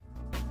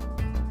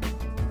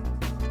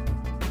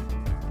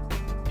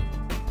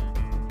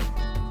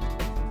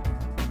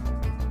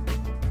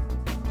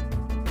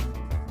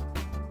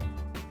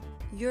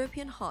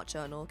European Heart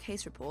Journal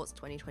Case Reports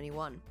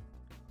 2021.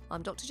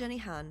 I'm Dr. Jennie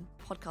Han,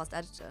 podcast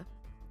editor.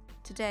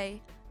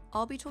 Today,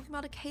 I'll be talking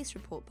about a case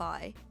report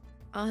by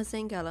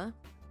Elhosseyn Guella,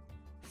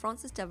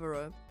 Francis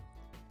Devereux,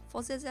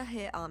 Fozia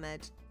Zahir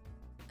Ahmed,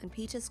 and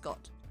Peter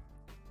Scott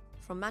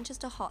from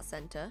Manchester Heart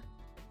Centre,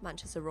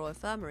 Manchester Royal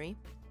Infirmary,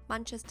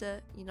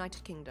 Manchester,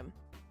 United Kingdom,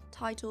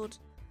 titled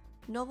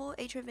Novel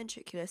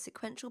Atrioventricular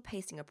Sequential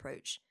Pacing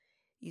Approach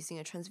Using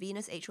a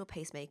Transvenous Atrial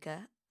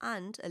Pacemaker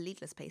and a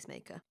Leadless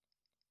Pacemaker.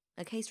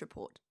 A case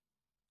report.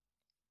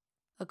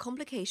 A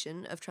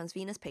complication of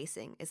transvenous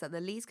pacing is that the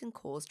leads can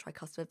cause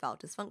tricuspid valve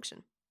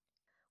dysfunction.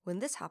 When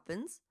this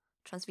happens,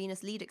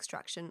 transvenous lead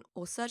extraction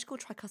or surgical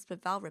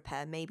tricuspid valve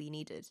repair may be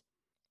needed.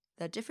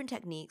 There are different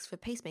techniques for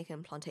pacemaker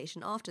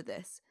implantation after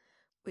this,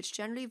 which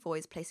generally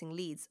avoids placing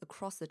leads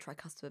across the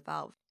tricuspid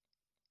valve.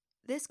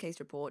 This case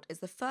report is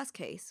the first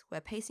case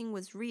where pacing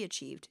was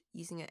re-achieved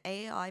using an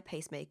AI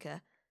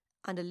pacemaker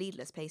and a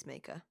leadless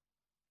pacemaker.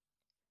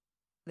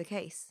 The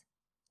case.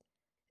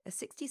 A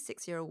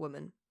 66-year-old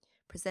woman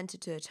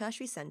presented to a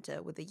tertiary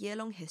centre with a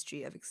year-long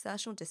history of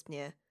exertional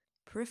dyspnea,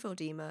 peripheral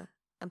edema,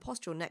 and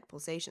postural neck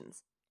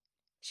pulsations.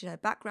 She had a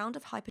background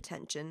of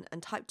hypertension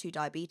and type 2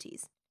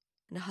 diabetes,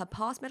 and her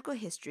past medical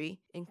history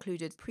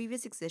included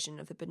previous excision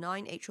of the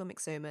benign atrial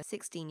myxoma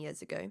 16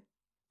 years ago,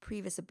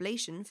 previous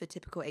ablation for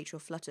typical atrial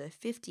flutter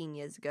 15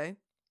 years ago,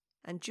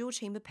 and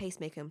dual-chamber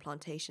pacemaker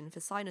implantation for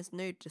sinus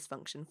node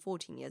dysfunction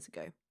 14 years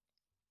ago.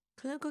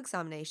 Clinical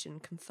examination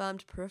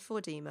confirmed peripheral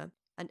edema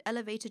and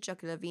elevated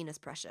jugular venous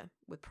pressure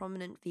with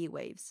prominent V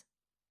waves.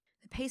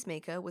 The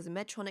pacemaker was a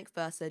Medtronic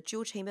Versa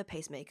dual-chamber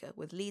pacemaker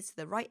with leads to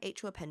the right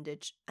atrial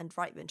appendage and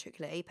right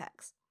ventricular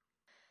apex.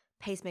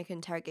 Pacemaker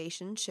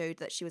interrogation showed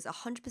that she was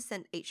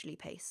 100% atrially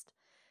paced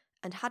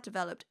and had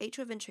developed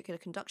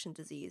atrioventricular conduction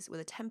disease with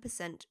a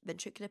 10%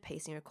 ventricular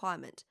pacing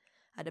requirement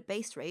at a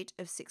base rate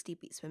of 60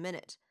 beats per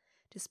minute,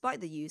 despite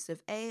the use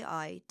of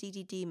AAI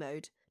DDD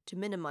mode to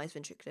minimize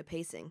ventricular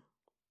pacing.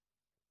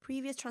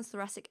 Previous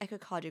transthoracic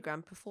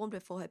echocardiogram performed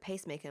before her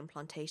pacemaker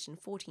implantation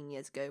 14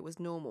 years ago was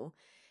normal,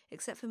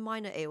 except for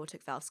minor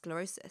aortic valve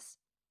sclerosis.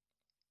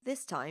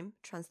 This time,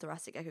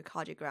 transthoracic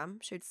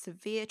echocardiogram showed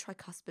severe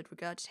tricuspid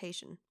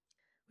regurgitation,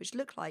 which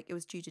looked like it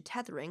was due to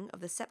tethering of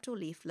the septal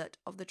leaflet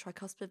of the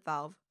tricuspid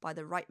valve by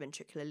the right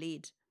ventricular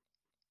lead.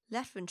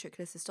 Left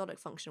ventricular systolic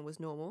function was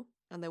normal,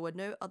 and there were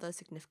no other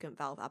significant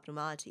valve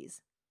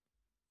abnormalities.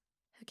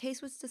 Her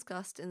case was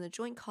discussed in the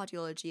Joint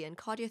Cardiology and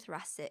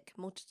Cardiothoracic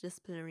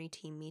Multidisciplinary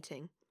Team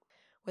meeting,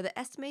 where the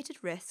estimated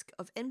risk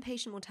of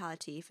inpatient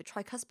mortality for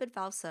tricuspid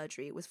valve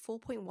surgery was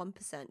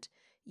 4.1%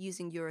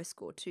 using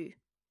Euroscore 2.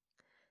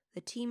 The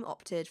team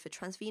opted for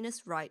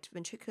transvenous right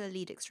ventricular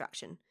lead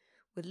extraction,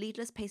 with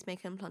leadless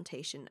pacemaker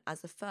implantation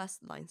as the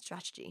first-line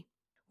strategy,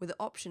 with the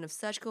option of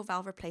surgical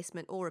valve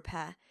replacement or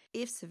repair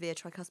if severe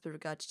tricuspid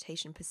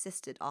regurgitation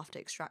persisted after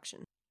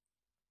extraction.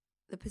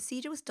 The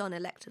procedure was done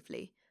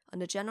electively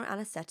under general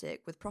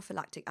anaesthetic with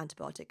prophylactic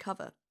antibiotic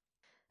cover.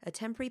 A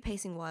temporary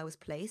pacing wire was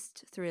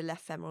placed through a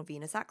left femoral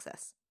venous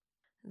access.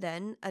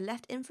 Then, a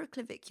left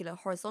infraclavicular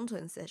horizontal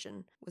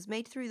incision was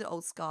made through the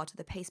old scar to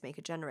the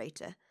pacemaker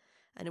generator,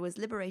 and it was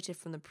liberated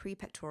from the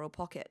prepectoral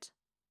pocket.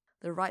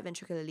 The right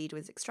ventricular lead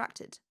was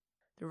extracted.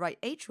 The right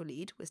atrial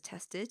lead was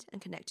tested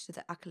and connected to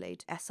the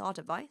Accolade SR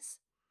device,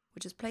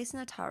 which was placed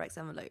in a Tyrex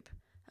envelope,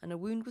 and a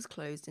wound was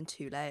closed in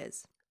 2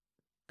 layers.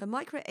 A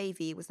micro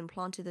AV was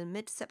implanted in the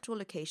mid-septal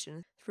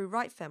location through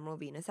right femoral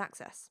venous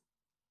access.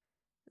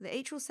 The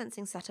atrial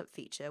sensing setup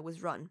feature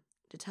was run,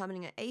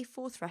 determining an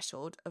A4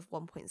 threshold of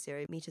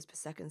 1.0 meters per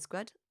second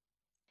squared,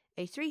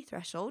 A3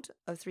 threshold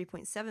of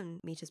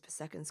 3.7 meters per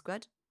second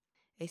squared,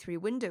 A3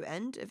 window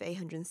end of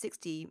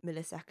 860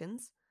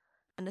 milliseconds,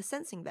 and a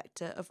sensing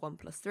vector of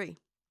 1+3.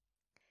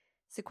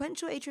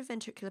 Sequential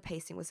atrioventricular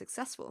pacing was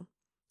successful,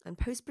 and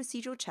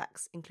post-procedural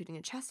checks, including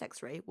a chest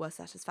X-ray, were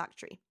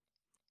satisfactory.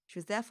 She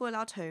was therefore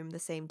allowed home the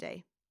same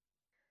day.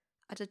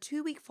 At a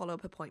 2-week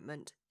follow-up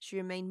appointment, she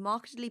remained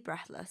markedly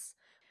breathless,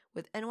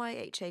 with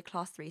NYHA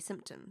Class 3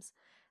 symptoms,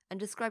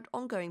 and described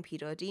ongoing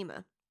pedal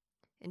edema.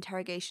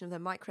 Interrogation of the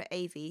micro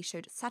AV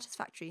showed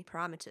satisfactory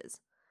parameters,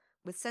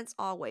 with sense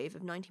R wave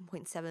of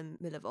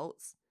 19.7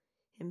 millivolts,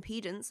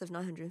 impedance of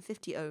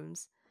 950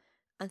 ohms,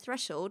 and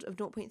threshold of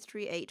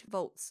 0.38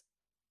 volts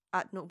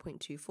at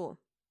 0.24.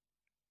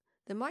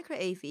 The micro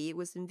AV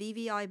was in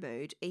VVI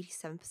mode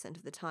 87%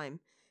 of the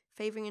time,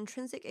 favouring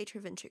intrinsic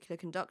atrioventricular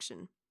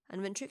conduction, and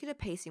ventricular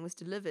pacing was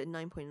delivered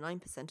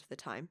 9.9% of the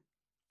time.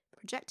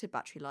 Projected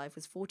battery life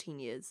was 14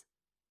 years.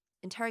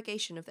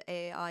 Interrogation of the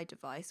AAI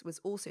device was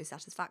also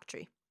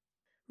satisfactory.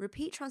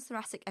 Repeat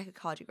transthoracic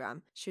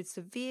echocardiogram showed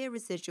severe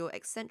residual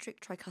eccentric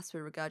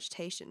tricuspid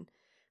regurgitation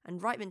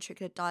and right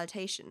ventricular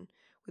dilatation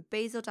with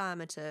basal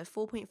diameter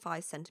 4.5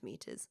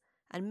 cm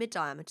and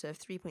mid-diameter of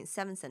 3.7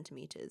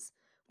 cm,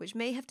 which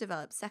may have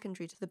developed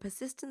secondary to the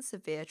persistent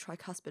severe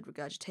tricuspid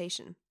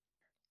regurgitation.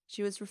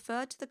 She was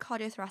referred to the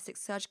cardiothoracic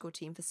surgical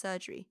team for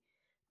surgery,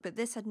 but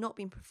this had not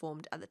been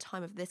performed at the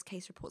time of this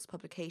case report's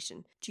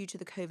publication due to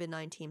the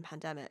COVID-19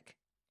 pandemic.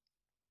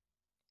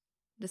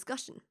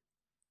 Discussion.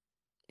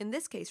 In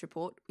this case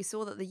report, we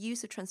saw that the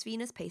use of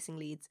transvenous pacing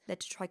leads led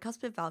to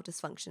tricuspid valve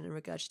dysfunction and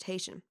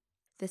regurgitation.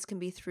 This can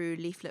be through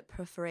leaflet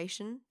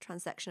perforation,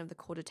 transection of the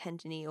chorda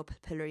tendineae or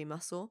papillary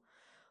muscle,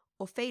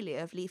 or failure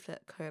of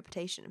leaflet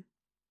coaptation.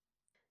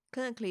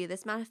 Clinically,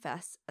 this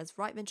manifests as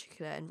right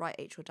ventricular and right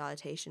atrial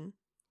dilatation,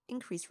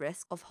 increased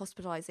risk of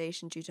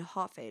hospitalization due to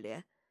heart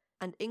failure,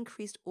 and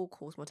increased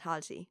all-cause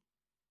mortality.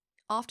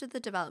 After the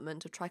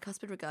development of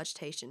tricuspid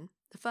regurgitation,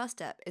 the first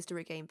step is to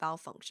regain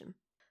valve function.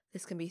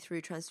 This can be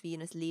through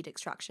transvenous lead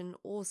extraction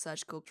or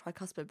surgical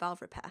tricuspid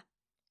valve repair.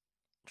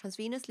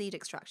 Transvenous lead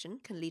extraction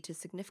can lead to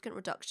significant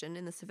reduction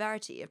in the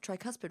severity of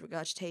tricuspid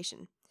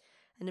regurgitation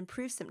and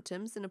improve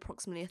symptoms in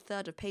approximately a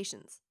third of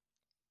patients.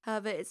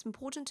 However, it's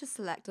important to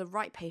select the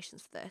right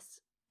patients for this,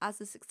 as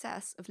the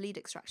success of lead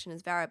extraction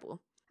is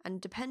variable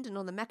and dependent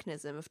on the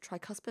mechanism of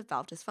tricuspid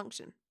valve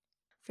dysfunction.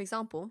 For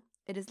example,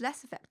 it is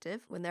less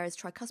effective when there is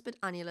tricuspid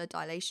annular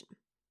dilation.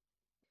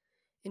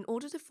 In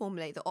order to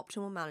formulate the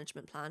optimal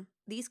management plan,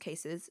 these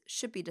cases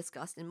should be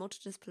discussed in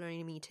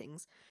multidisciplinary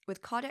meetings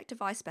with cardiac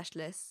device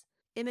specialists,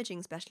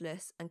 imaging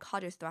specialists, and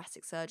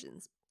cardiothoracic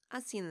surgeons,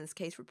 as seen in this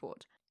case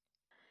report.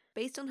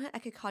 Based on her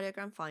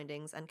echocardiogram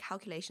findings and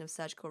calculation of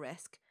surgical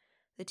risk,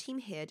 the team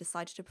here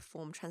decided to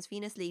perform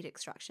transvenous lead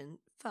extraction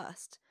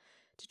first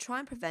to try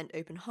and prevent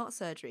open heart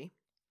surgery.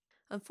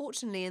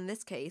 Unfortunately, in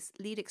this case,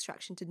 lead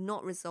extraction did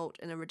not result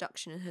in a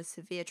reduction in her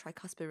severe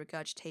tricuspid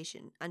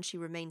regurgitation, and she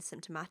remained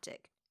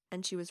symptomatic,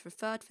 and she was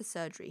referred for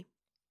surgery.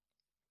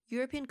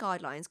 European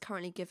guidelines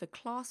currently give a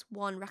Class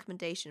 1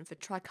 recommendation for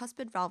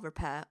tricuspid valve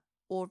repair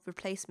or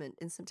replacement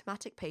in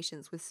symptomatic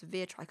patients with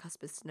severe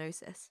tricuspid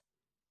stenosis.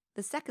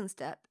 The second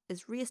step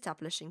is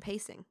re-establishing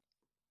pacing.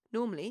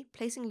 Normally,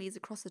 placing leads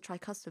across the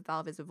tricuspid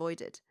valve is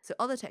avoided, so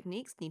other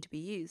techniques need to be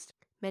used.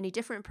 Many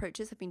different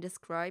approaches have been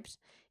described,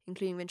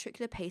 including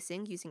ventricular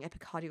pacing using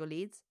epicardial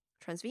leads,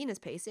 transvenous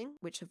pacing,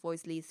 which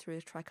avoids leads through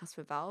the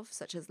tricuspid valve,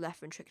 such as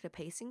left ventricular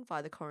pacing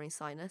via the coronary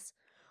sinus,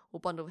 or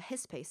bundle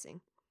His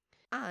pacing,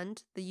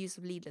 and the use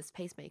of leadless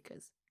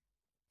pacemakers.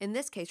 In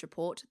this case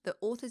report, the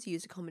authors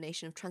used a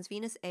combination of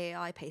transvenous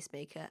AAI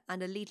pacemaker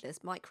and a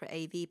leadless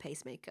micro-AV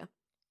pacemaker.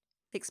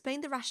 They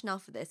explained the rationale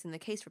for this in the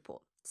case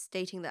report,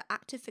 stating that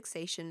active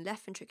fixation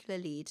left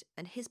ventricular lead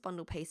and His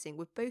bundle pacing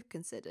were both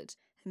considered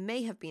and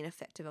may have been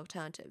effective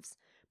alternatives,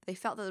 but they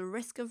felt that the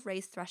risk of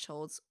raised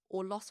thresholds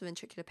or loss of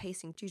ventricular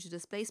pacing due to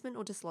displacement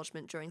or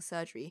dislodgement during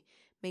surgery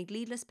made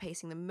leadless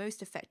pacing the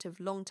most effective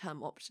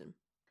long-term option.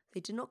 They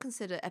did not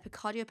consider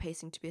epicardial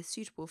pacing to be a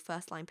suitable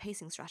first-line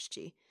pacing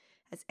strategy,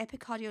 as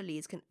epicardial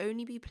leads can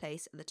only be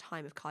placed at the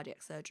time of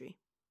cardiac surgery.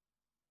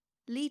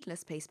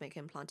 Leadless pacemaker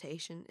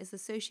implantation is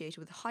associated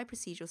with high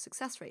procedural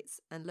success rates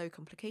and low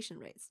complication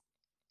rates.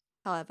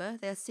 However,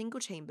 they are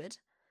single-chambered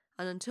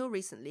and until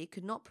recently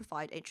could not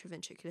provide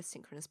atrioventricular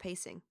synchronous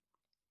pacing.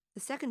 The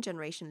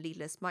second-generation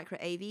leadless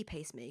micro-AV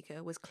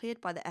pacemaker was cleared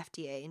by the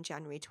FDA in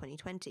January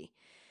 2020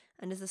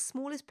 and is the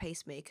smallest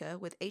pacemaker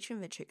with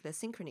atrioventricular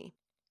synchrony.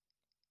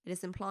 It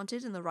is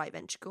implanted in the right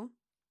ventricle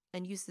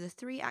and uses a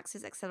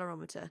 3-axis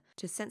accelerometer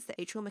to sense the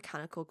atrial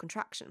mechanical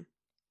contraction.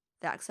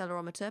 The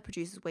accelerometer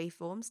produces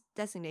waveforms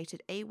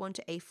designated A1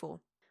 to A4,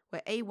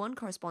 where A1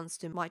 corresponds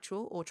to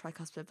mitral or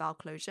tricuspid valve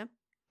closure,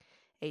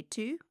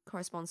 A2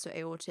 corresponds to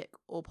aortic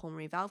or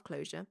pulmonary valve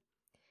closure,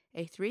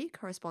 A3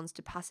 corresponds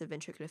to passive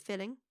ventricular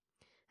filling,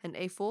 and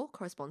A4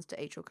 corresponds to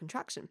atrial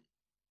contraction.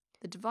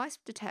 The device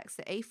detects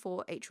the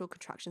A4 atrial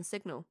contraction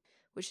signal,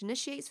 which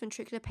initiates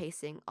ventricular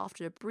pacing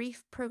after a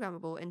brief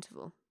programmable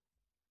interval.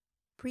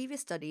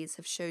 Previous studies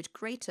have showed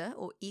greater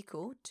or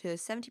equal to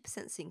 70%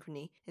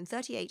 synchrony in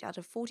 38 out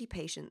of 40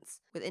 patients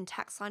with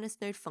intact sinus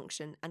node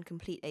function and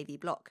complete AV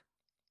block.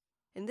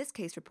 In this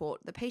case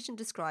report, the patient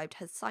described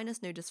has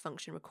sinus node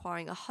dysfunction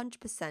requiring 100%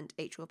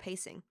 atrial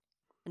pacing,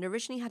 and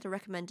originally had a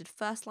recommended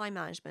first-line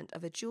management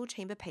of a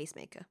dual-chamber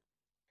pacemaker.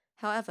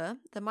 However,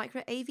 the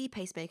micro-AV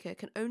pacemaker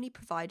can only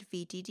provide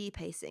VDD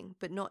pacing,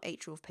 but not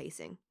atrial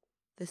pacing.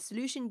 The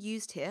solution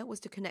used here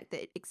was to connect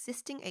the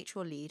existing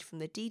atrial lead from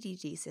the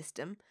DDD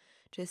system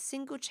to a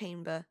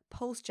single-chamber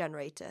pulse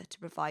generator to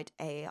provide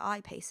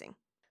AAI pacing.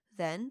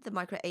 Then, the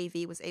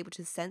micro-AV was able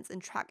to sense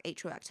and track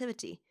atrial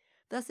activity,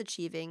 thus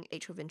achieving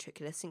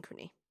atrioventricular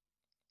synchrony.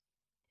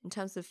 In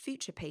terms of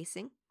future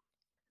pacing,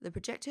 the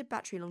projected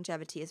battery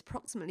longevity is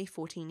approximately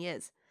 14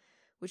 years,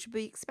 which would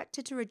be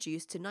expected to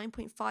reduce to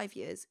 9.5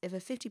 years if a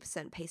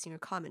 50% pacing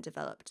requirement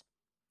developed.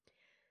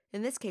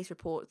 In this case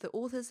report, the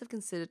authors have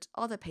considered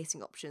other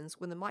pacing options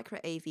when the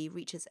micro-AV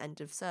reaches end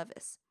of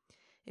service,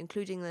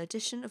 including the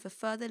addition of a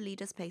further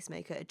leadless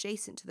pacemaker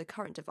adjacent to the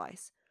current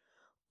device,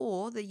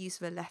 or the use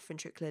of a left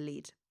ventricular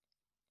lead.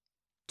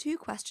 2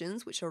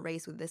 questions which are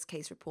raised with this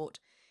case report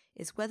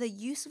is whether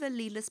use of a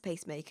leadless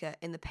pacemaker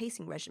in the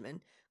pacing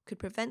regimen could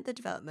prevent the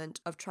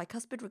development of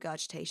tricuspid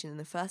regurgitation in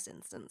the first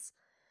instance,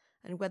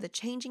 and whether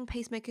changing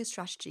pacemaker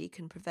strategy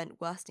can prevent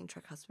worsening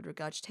tricuspid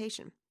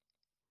regurgitation.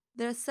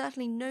 There are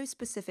certainly no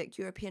specific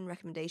European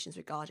recommendations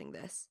regarding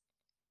this.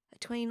 A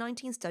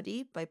 2019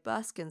 study by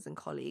Burskins and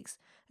colleagues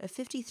of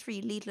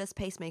 53 leadless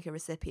pacemaker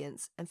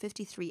recipients and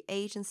 53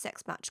 age and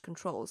sex-matched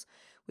controls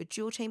with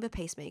dual-chamber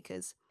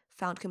pacemakers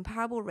found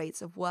comparable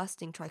rates of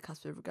worsening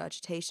tricuspid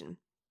regurgitation.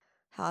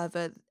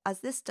 However, as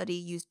this study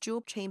used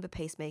dual-chamber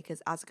pacemakers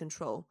as a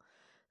control,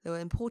 there were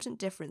important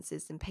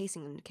differences in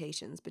pacing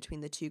indications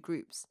between the two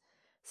groups,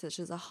 such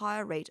as a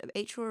higher rate of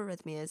atrial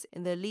arrhythmias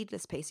in the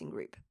leadless pacing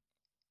group.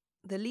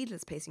 The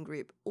leadless pacing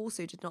group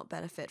also did not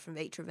benefit from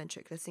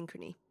atrioventricular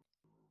synchrony.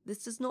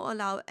 This does not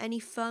allow any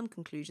firm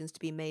conclusions to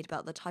be made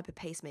about the type of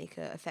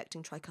pacemaker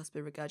affecting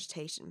tricuspid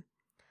regurgitation.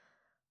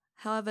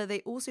 However,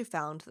 they also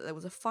found that there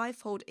was a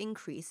 5-fold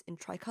increase in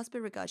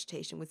tricuspid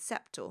regurgitation with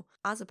septal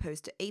as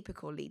opposed to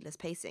apical leadless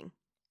pacing.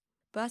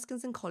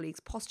 Burskins and colleagues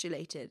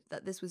postulated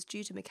that this was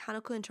due to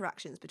mechanical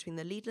interactions between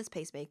the leadless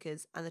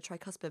pacemakers and the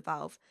tricuspid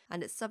valve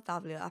and its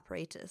subvalvular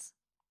apparatus.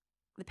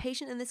 The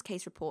patient in this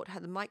case report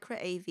had the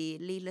micro-AV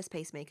leadless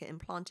pacemaker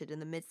implanted in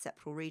the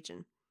mid-septal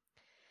region.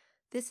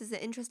 This is an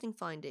interesting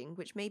finding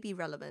which may be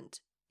relevant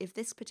if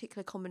this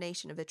particular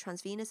combination of a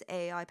transvenous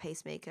AAI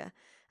pacemaker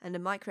and a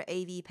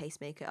micro-AV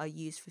pacemaker are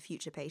used for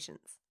future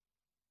patients.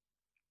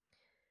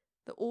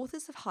 The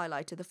authors have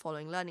highlighted the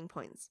following learning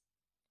points.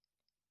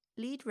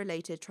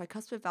 Lead-related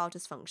tricuspid valve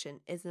dysfunction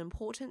is an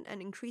important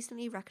and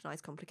increasingly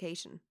recognised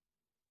complication.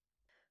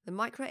 The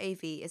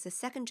micro-AV is a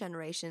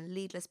second-generation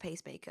leadless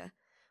pacemaker,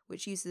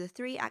 which uses a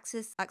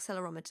 3-axis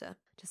accelerometer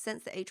to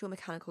sense the atrial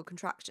mechanical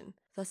contraction,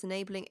 thus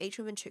enabling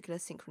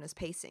atrioventricular synchronous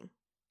pacing.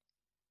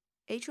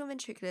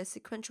 Atrioventricular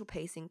sequential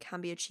pacing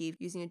can be achieved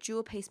using a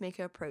dual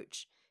pacemaker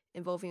approach,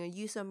 involving a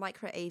use of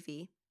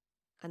micro-AV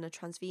and a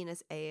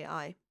transvenous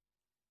AAI.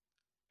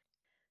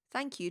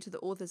 Thank you to the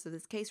authors of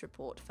this case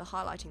report for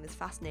highlighting this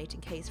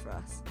fascinating case for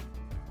us.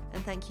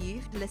 And thank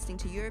you for listening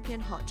to European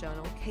Heart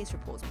Journal Case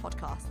Reports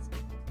podcasts.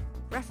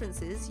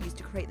 References used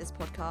to create this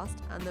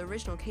podcast and the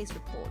original case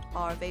report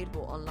are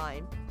available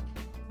online.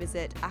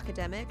 Visit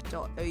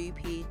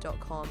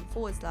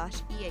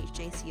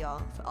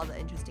academic.oup.com/EHJCR for other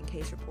interesting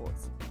case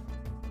reports.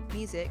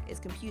 Music is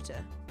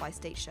Computer by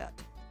State Shirt.